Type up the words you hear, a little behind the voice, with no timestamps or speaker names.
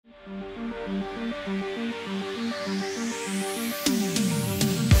Hey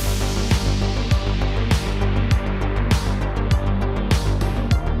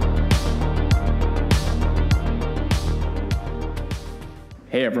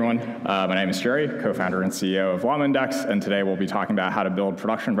everyone, my name is Jerry, co-founder and CEO of LlamaIndex, and today we'll be talking about how to build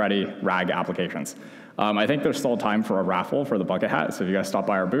production-ready RAG applications. I think there's still time for a raffle for the bucket hat, so if you guys stop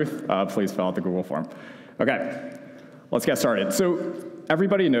by our booth, please fill out the Google form. Okay, let's get started. So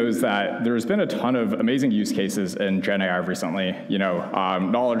everybody knows that there's been a ton of amazing use cases in Gen AI recently.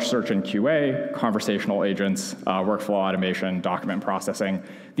 Knowledge search and QA, conversational agents, workflow automation, document processing.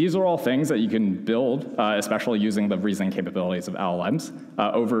 These are all things that you can build, especially using the reasoning capabilities of LLMs,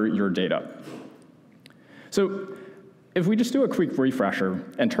 over your data. So if we just do a quick refresher,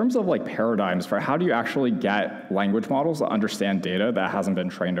 in terms of paradigms for how do you actually get language models that understand data that hasn't been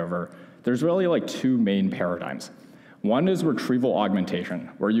trained over, there's really two main paradigms. One is retrieval augmentation,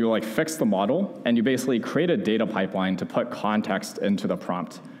 where you fix the model and you basically create a data pipeline to put context into the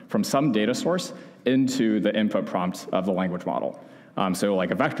prompt from some data source into the input prompt of the language model. So a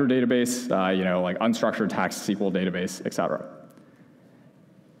vector database, unstructured text, SQL database, et cetera.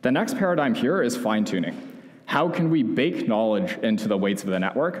 The next paradigm here is fine-tuning. How can we bake knowledge into the weights of the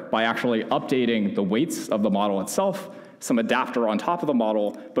network by actually updating the weights of the model itself, some adapter on top of the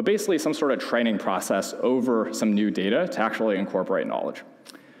model, but basically some sort of training process over some new data to actually incorporate knowledge.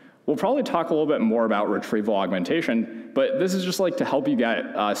 We'll probably talk a little bit more about retrieval augmentation, but this is just to help you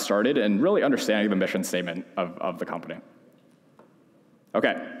get started and really understanding the mission statement of the company.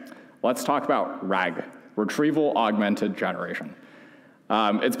 Okay, let's talk about RAG, Retrieval Augmented Generation.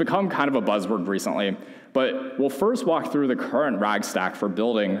 It's become kind of a buzzword recently, but we'll first walk through the current RAG stack for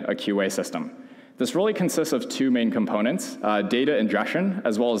building a QA system. This really consists of two main components, data ingestion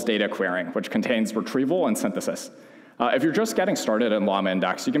as well as data querying, which contains retrieval and synthesis. If you're just getting started in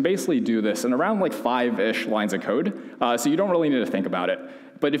LlamaIndex, you can basically do this in around 5-ish lines of code, so you don't really need to think about it.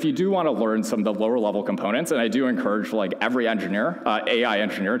 But if you do want to learn some of the lower level components, and I do encourage every engineer, AI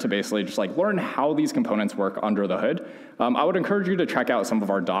engineer, to basically just learn how these components work under the hood, I would encourage you to check out some of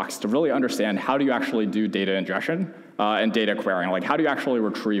our docs to really understand how do you actually do data ingestion and data querying. How do you actually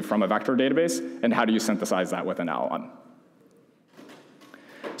retrieve from a vector database, and how do you synthesize that with an LLM?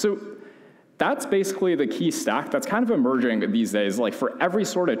 So that's basically the key stack that's kind of emerging these days. For every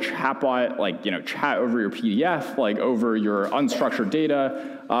sort of chatbot, chat over your PDF, over your unstructured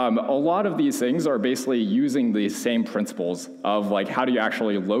data, a lot of these things are basically using the same principles of how do you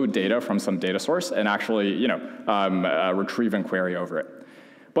actually load data from some data source and actually retrieve and query over it.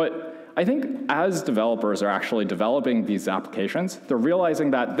 But I think as developers are actually developing these applications, they're realizing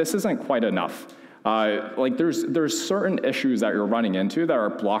that this isn't quite enough. There's certain issues that you're running into that are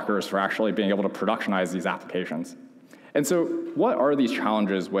blockers for actually being able to productionize these applications. And so what are these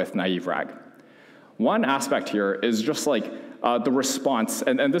challenges with naive RAG? One aspect here is just the response,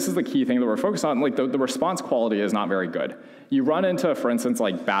 and this is the key thing that we're focused on, the response quality is not very good. You run into, for instance,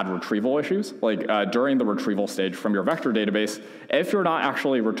 bad retrieval issues, during the retrieval stage from your vector database. If you're not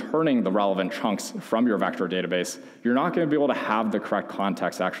actually returning the relevant chunks from your vector database, you're not going to be able to have the correct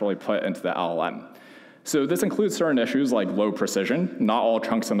context actually put into the LLM. So this includes certain issues like low precision. Not all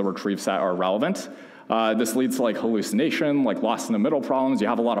chunks in the retrieve set are relevant. This leads to hallucination, lost in the middle problems. You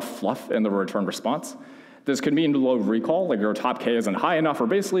have a lot of fluff in the return response. This could mean low recall, your top K isn't high enough, or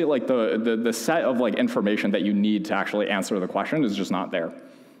basically the set of information that you need to actually answer the question is just not there.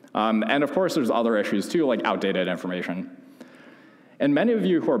 And of course, there's other issues too, outdated information. And many of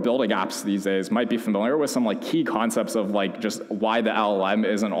you who are building apps these days might be familiar with some key concepts of just why the LLM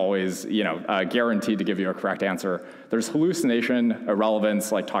isn't always guaranteed to give you a correct answer. There's hallucination,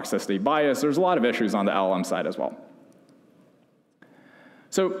 irrelevance, toxicity, bias. There's a lot of issues on the LLM side as well.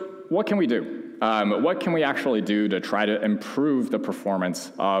 So what can we do? What can we actually do to try to improve the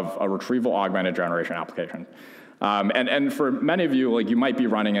performance of a retrieval augmented generation application? And for many of you, you might be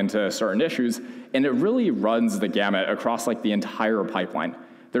running into certain issues, and it really runs the gamut across the entire pipeline.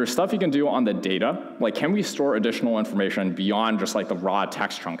 There's stuff you can do on the data, can we store additional information beyond just the raw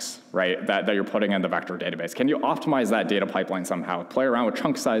text chunks, right, that you're putting in the vector database? Can you optimize that data pipeline somehow, play around with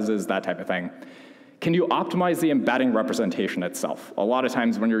chunk sizes, that type of thing? Can you optimize the embedding representation itself? A lot of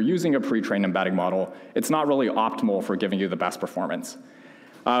times when you're using a pre-trained embedding model, it's not really optimal for giving you the best performance.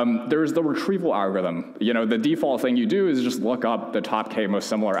 There's the retrieval algorithm. The default thing you do is just look up the top K most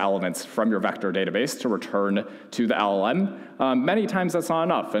similar elements from your vector database to return to the LLM. Many times that's not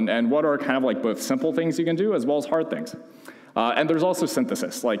enough. And what are kind of both simple things you can do as well as hard things? And there's also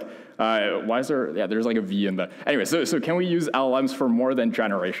synthesis. Like, why is there, yeah, there's like a V in the, anyway, so can we use LLMs for more than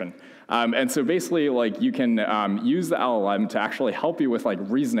generation? And so basically, like, you can use the LLM to actually help you with like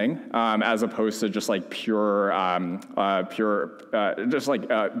reasoning, as opposed to just like pure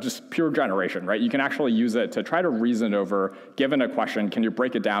generation, right? You can actually use it to try to reason over, given a question, can you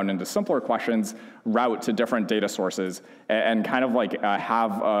break it down into simpler questions, route to different data sources, and kind of like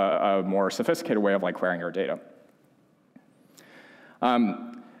have a more sophisticated way of like querying your data.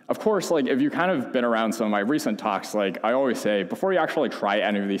 Of course, like if you've kind of been around some of my recent talks, like I always say, before you actually try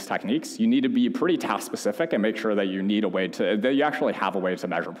any of these techniques, you need to be pretty task specific and make sure that you actually have a way to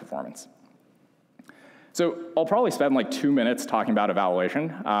measure performance. So I'll probably spend like 2 minutes talking about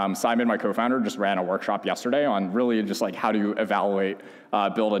evaluation. Simon, my co-founder, just ran a workshop yesterday on really just like how to evaluate,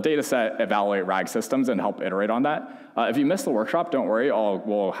 build a data set, evaluate RAG systems, and help iterate on that. If you missed the workshop, don't worry,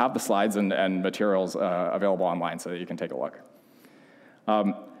 we'll have the slides and materials available online so that you can take a look.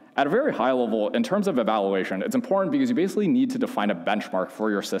 At a very high level, in terms of evaluation, it's important because you basically need to define a benchmark for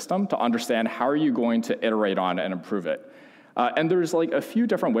your system to understand how are you going to iterate on and improve it. And there's like a few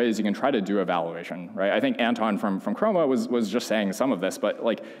different ways you can try to do evaluation, right? I think Anton from Chroma was just saying some of this, but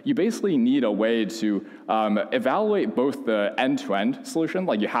like you basically need a way to evaluate both the end-to-end solution,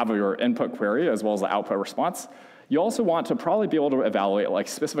 like you have your input query as well as the output response. You also want to probably be able to evaluate like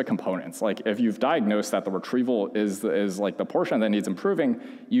specific components. Like if you've diagnosed that the retrieval is like the portion that needs improving,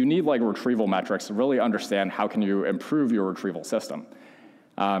 you need like retrieval metrics to really understand how can you improve your retrieval system.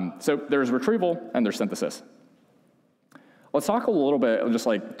 So there's retrieval and there's synthesis. Let's talk a little bit, just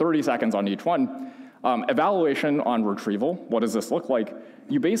like 30 seconds on each one. Evaluation on retrieval, what does this look like?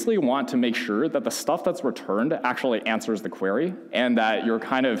 You basically want to make sure that the stuff that's returned actually answers the query and that you're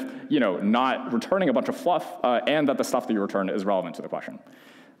kind of, not returning a bunch of fluff and that the stuff that you return is relevant to the question.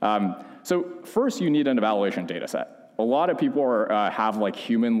 So first you need an evaluation data set. A lot of people have like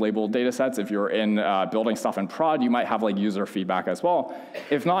human labeled data sets. If you're in building stuff in prod, you might have like user feedback as well.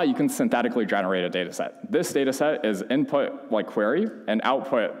 If not, you can synthetically generate a data set. This data set is input like query and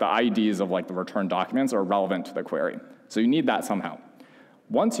output the IDs of like the returned documents are relevant to the query. So you need that somehow.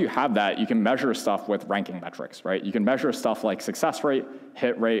 Once you have that, you can measure stuff with ranking metrics, right? You can measure stuff like success rate,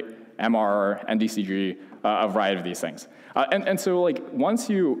 hit rate, MRR, NDCG, a variety of these things. And so like once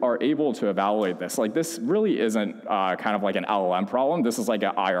you are able to evaluate this, like this really isn't kind of like an LLM problem. This is like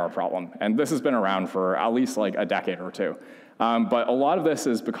an IR problem. And this has been around for at least like a decade or two. But a lot of this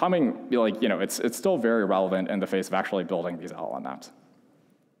is becoming like, it's still very relevant in the face of actually building these LLM apps.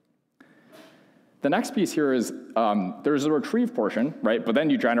 The next piece here is there's a retrieve portion, right? But then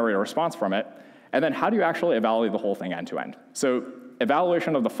you generate a response from it. And then how do you actually evaluate the whole thing end to end? So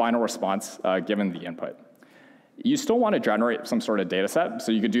evaluation of the final response given the input. You still want to generate some sort of data set.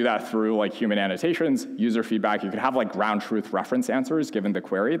 So you could do that through like human annotations, user feedback. You could have like ground truth reference answers given the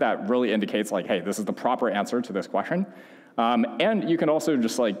query that really indicates like, hey, this is the proper answer to this question. And you can also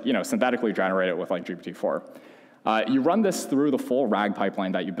just like, synthetically generate it with like GPT-4. You run this through the full RAG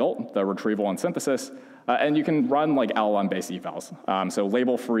pipeline that you built, the retrieval and synthesis, and you can run like LLM-based evals. So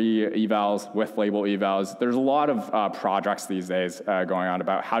label-free evals with label evals. There's a lot of projects these days going on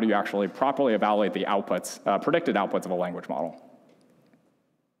about how do you actually properly evaluate the outputs, predicted outputs of a language model.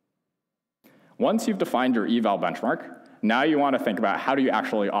 Once you've defined your eval benchmark, now you want to think about how do you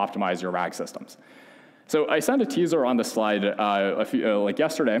actually optimize your RAG systems. So I sent a teaser on this slide like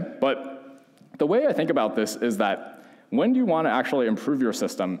yesterday, but the way I think about this is that when you want to actually improve your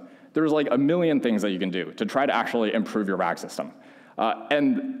system, there's like a million things that you can do to try to actually improve your RAG system.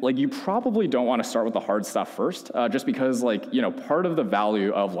 And like you probably don't want to start with the hard stuff first, just because like, part of the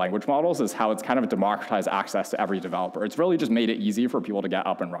value of language models is how it's kind of democratized access to every developer. It's really just made it easy for people to get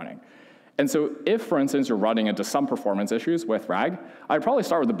up and running. And so if, for instance, you're running into some performance issues with RAG, I'd probably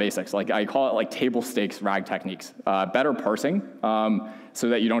start with the basics. Like I call it like table stakes RAG techniques. Better parsing so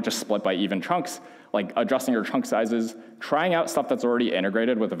that you don't just split by even chunks, like adjusting your chunk sizes, trying out stuff that's already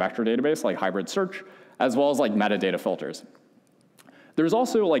integrated with a vector database like hybrid search, as well as like metadata filters. There's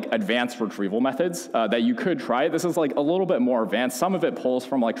also like advanced retrieval methods that you could try. This is like a little bit more advanced. Some of it pulls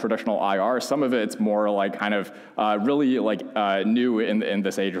from like traditional IR. Some of it's more like kind of really like new in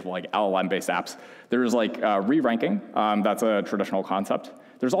this age of like LLM-based apps. There's like re-ranking. That's a traditional concept.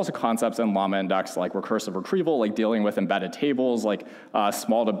 There's also concepts in LlamaIndex like recursive retrieval, like dealing with embedded tables, like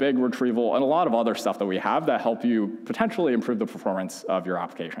small to big retrieval, and a lot of other stuff that we have that help you potentially improve the performance of your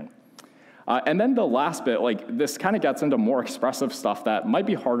application. And then the last bit, like this kind of gets into more expressive stuff that might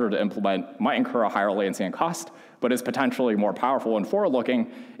be harder to implement, might incur a higher latency and cost, but is potentially more powerful and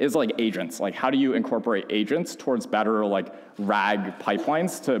forward-looking, is like agents. Like how do you incorporate agents towards better like RAG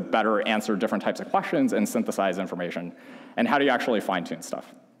pipelines to better answer different types of questions and synthesize information? And how do you actually fine-tune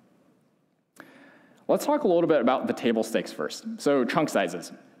stuff? Let's talk a little bit about the table stakes first. So chunk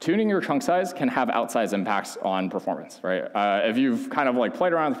sizes. Tuning your chunk size can have outsized impacts on performance, right? If you've kind of like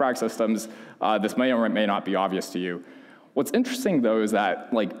played around with RAG systems, this may or may not be obvious to you. What's interesting though is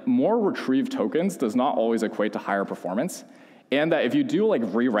that like more retrieved tokens does not always equate to higher performance, and that if you do like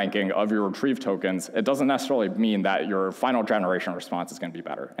re-ranking of your retrieved tokens, it doesn't necessarily mean that your final generation response is going to be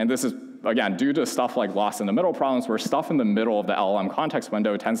better. And this is, again, due to stuff like lost in the middle problems, where stuff in the middle of the LLM context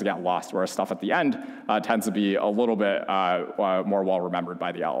window tends to get lost, whereas stuff at the end tends to be a little bit more well-remembered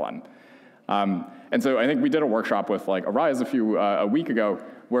by the LLM. And so I think we did a workshop with like Arise a week ago,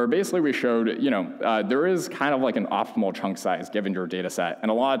 where basically we showed, there is kind of like an optimal chunk size given your data set.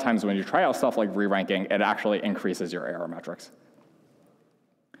 And a lot of times when you try out stuff like re-ranking, it actually increases your error metrics.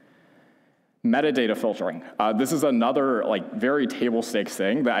 Metadata filtering. This is another like very table stakes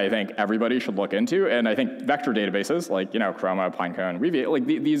thing that I think everybody should look into. And I think vector databases like Chroma, Pinecone, Weavy, like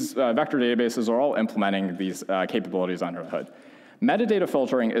these vector databases are all implementing these capabilities under the hood. Metadata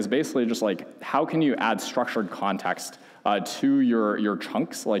filtering is basically just like how can you add structured context to your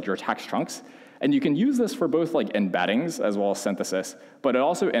chunks, like your text chunks. And you can use this for both like embeddings as well as synthesis, but it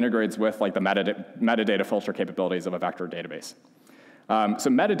also integrates with like the metadata filter capabilities of a vector database. So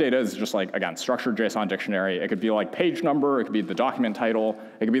metadata is just like, again, structured JSON dictionary. It could be like page number, it could be the document title,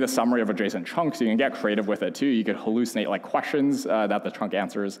 it could be the summary of a JSON chunk, so you can get creative with it too. You could hallucinate like questions that the chunk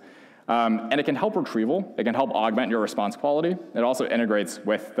answers. And it can help retrieval, it can help augment your response quality. It also integrates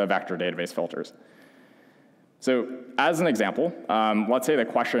with the vector database filters. So as an example, let's say the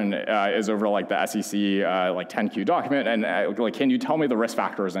question is over like the SEC like 10Q document, and like, can you tell me the risk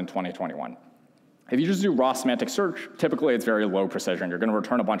factors in 2021? If you just do raw semantic search, typically it's very low precision. You're going to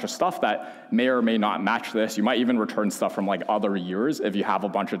return a bunch of stuff that may or may not match this. You might even return stuff from like other years if you have a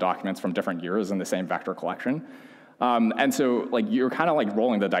bunch of documents from different years in the same vector collection. And so like you're kind of like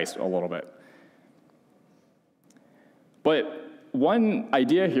rolling the dice a little bit. But one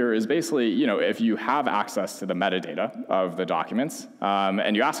idea here is basically, if you have access to the metadata of the documents,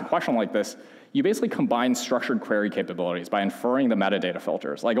 and you ask a question like this, you basically combine structured query capabilities by inferring the metadata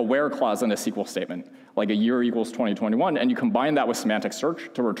filters, like a where clause in a SQL statement, like a year equals 2021, and you combine that with semantic search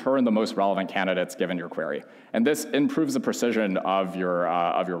to return the most relevant candidates given your query. And this improves the precision of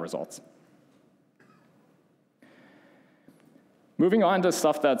your results. Moving on to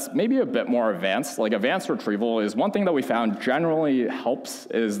stuff that's maybe a bit more advanced, like advanced retrieval is one thing that we found generally helps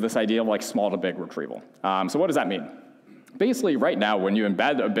is this idea of like small to big retrieval. So what does that mean? Basically, right now, when you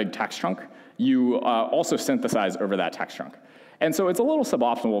embed a big text chunk, you also synthesize over that text chunk. And so it's a little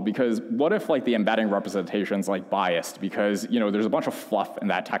suboptimal because what if like the embedding representation's like biased because there's a bunch of fluff in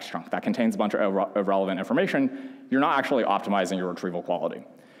that text chunk that contains a bunch of irrelevant information, you're not actually optimizing your retrieval quality.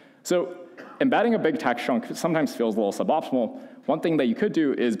 So embedding a big text chunk sometimes feels a little suboptimal. One thing that you could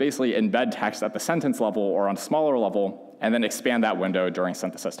do is basically embed text at the sentence level or on a smaller level and then expand that window during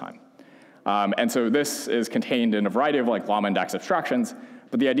synthesis time. And so this is contained in a variety of like LlamaIndex abstractions,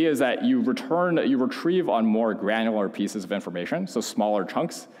 but the idea is that you retrieve on more granular pieces of information, so smaller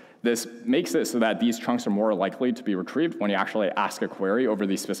chunks. This makes it so that these chunks are more likely to be retrieved when you actually ask a query over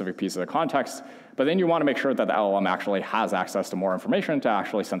these specific pieces of context, but then you want to make sure that the LLM actually has access to more information to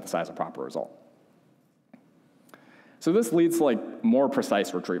actually synthesize a proper result. So this leads to like more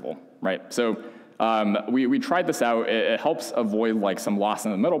precise retrieval, right? So we tried this out. It helps avoid like some loss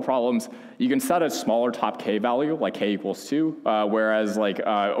in the middle problems. You can set a smaller top k value, like k equals 2, whereas like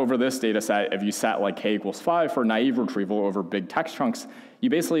over this data set, if you set like k equals 5 for naive retrieval over big text chunks, you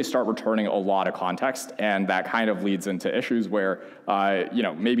basically start returning a lot of context, and that kind of leads into issues where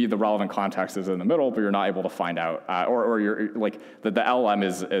maybe the relevant context is in the middle, but you're not able to find out, or you're like the LLM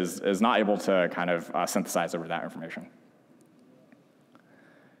is not able to kind of synthesize over that information.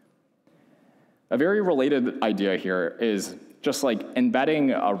 A very related idea here is just like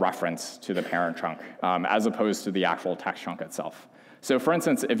embedding a reference to the parent chunk as opposed to the actual text chunk itself. So for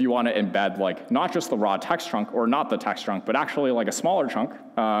instance, if you want to embed like not just the raw text chunk or not the text chunk, but actually like a smaller chunk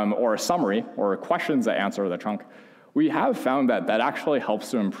or a summary or questions that answer the chunk, we have found that that actually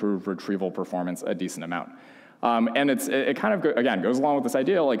helps to improve retrieval performance a decent amount. And it kind of, again, goes along with this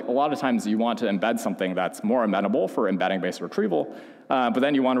idea, like a lot of times you want to embed something that's more amenable for embedding-based retrieval, but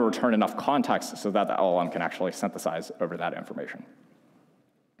then you want to return enough context so that the LLM can actually synthesize over that information.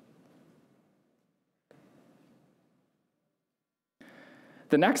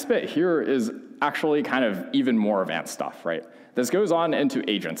 The next bit here is actually kind of even more advanced stuff, right? This goes on into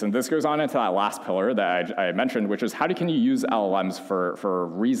agents, and this goes on into that last pillar that I mentioned, which is how can you use LLMs for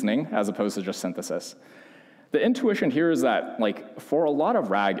reasoning as opposed to just synthesis. The intuition here is that, like, for a lot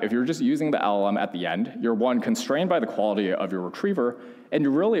of RAG, if you're just using the LLM at the end, you're, one, constrained by the quality of your retriever, and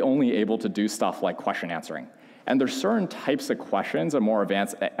you're really only able to do stuff like question answering. And there's certain types of questions and more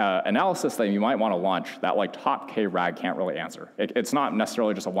advanced analysis that you might want to launch that, like, top K RAG can't really answer. It's not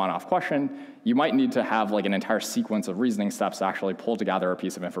necessarily just a one-off question. You might need to have, like, an entire sequence of reasoning steps to actually pull together a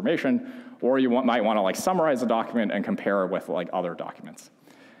piece of information, or you might want to, like, summarize a document and compare it with, like, other documents.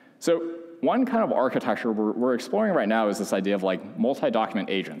 So one kind of architecture we're exploring right now is this idea of, like, multi-document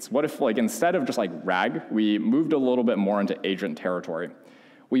agents. What if, like, instead of just like RAG, we moved a little bit more into agent territory?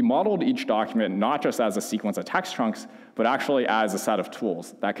 We modeled each document not just as a sequence of text chunks, but actually as a set of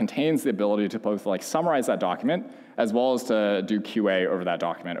tools that contains the ability to both, like, summarize that document as well as to do QA over that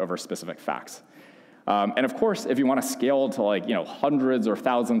document over specific facts. And of course, if you want to scale to, like, hundreds or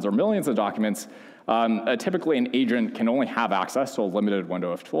thousands or millions of documents, typically an agent can only have access to a limited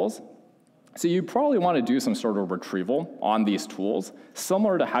window of tools. So you probably want to do some sort of retrieval on these tools,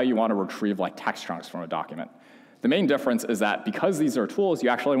 similar to how you want to retrieve, like, text chunks from a document. The main difference is that because these are tools, you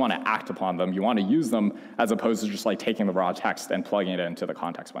actually want to act upon them. You want to use them as opposed to just, like, taking the raw text and plugging it into the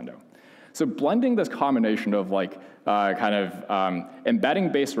context window. So blending this combination of, like,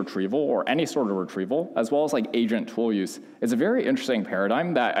 embedding-based retrieval or any sort of retrieval, as well as, like, agent tool use, is a very interesting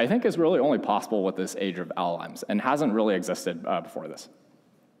paradigm that I think is really only possible with this age of LLMs and hasn't really existed before this.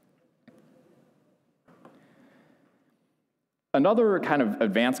 Another kind of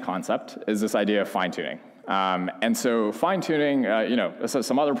advanced concept is this idea of fine-tuning. And so fine-tuning, so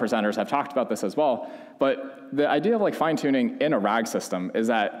some other presenters have talked about this as well, but the idea of, like, fine-tuning in a RAG system is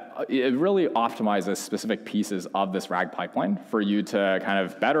that it really optimizes specific pieces of this RAG pipeline for you to kind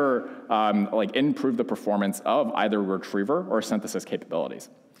of better like, improve the performance of either retriever or synthesis capabilities.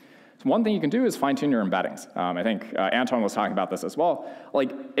 So one thing you can do is fine-tune your embeddings. I think Anton was talking about this as well.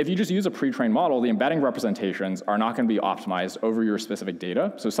 Like, if you just use a pre-trained model, the embedding representations are not going to be optimized over your specific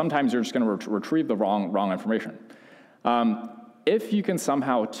data. So sometimes you're just going to retrieve the wrong information. If you can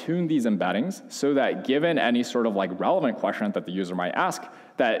somehow tune these embeddings so that given any sort of, like, relevant question that the user might ask,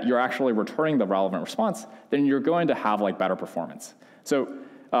 that you're actually returning the relevant response, then you're going to have, like, better performance. So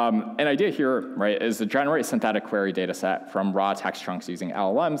an idea here, right, is to generate synthetic query data set from raw text chunks using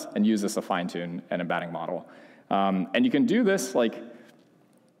LLMs and use this to fine-tune an embedding model. And you can do this, like,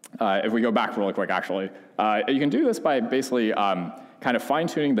 if we go back really quick, actually, you can do this by basically kind of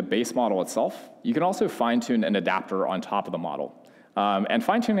fine-tuning the base model itself. You can also fine-tune an adapter on top of the model. And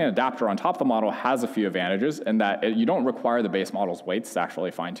fine-tuning an adapter on top of the model has a few advantages in that you don't require the base model's weights to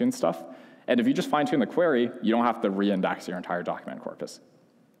actually fine-tune stuff. And if you just fine-tune the query, you don't have to re-index your entire document corpus.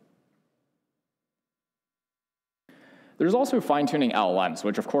 There's also fine-tuning LLMs,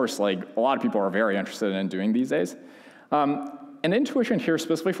 which, of course, like, a lot of people are very interested in doing these days. An intuition here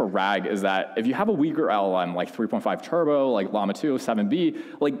specifically for RAG is that if you have a weaker LLM, like 3.5 Turbo, like Llama 2,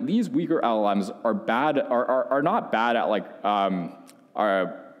 7B, like, these weaker LLMs are not bad at, like,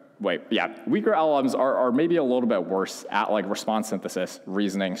 weaker LLMs are maybe a little bit worse at, like, response synthesis,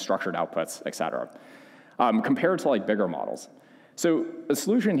 reasoning, structured outputs, et cetera, compared to, like, bigger models. So the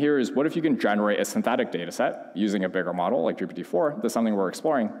solution here is, what if you can generate a synthetic data set using a bigger model like GPT-4? That's something we're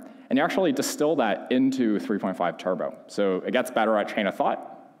exploring. And you actually distill that into 3.5 Turbo. So it gets better at chain of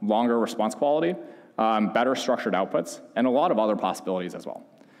thought, longer response quality, better structured outputs, and a lot of other possibilities as well.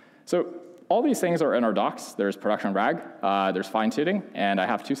 So all these things are in our docs. There's production RAG, there's fine-tuning, and I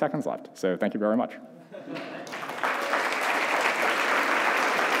have 2 seconds left. So thank you very much.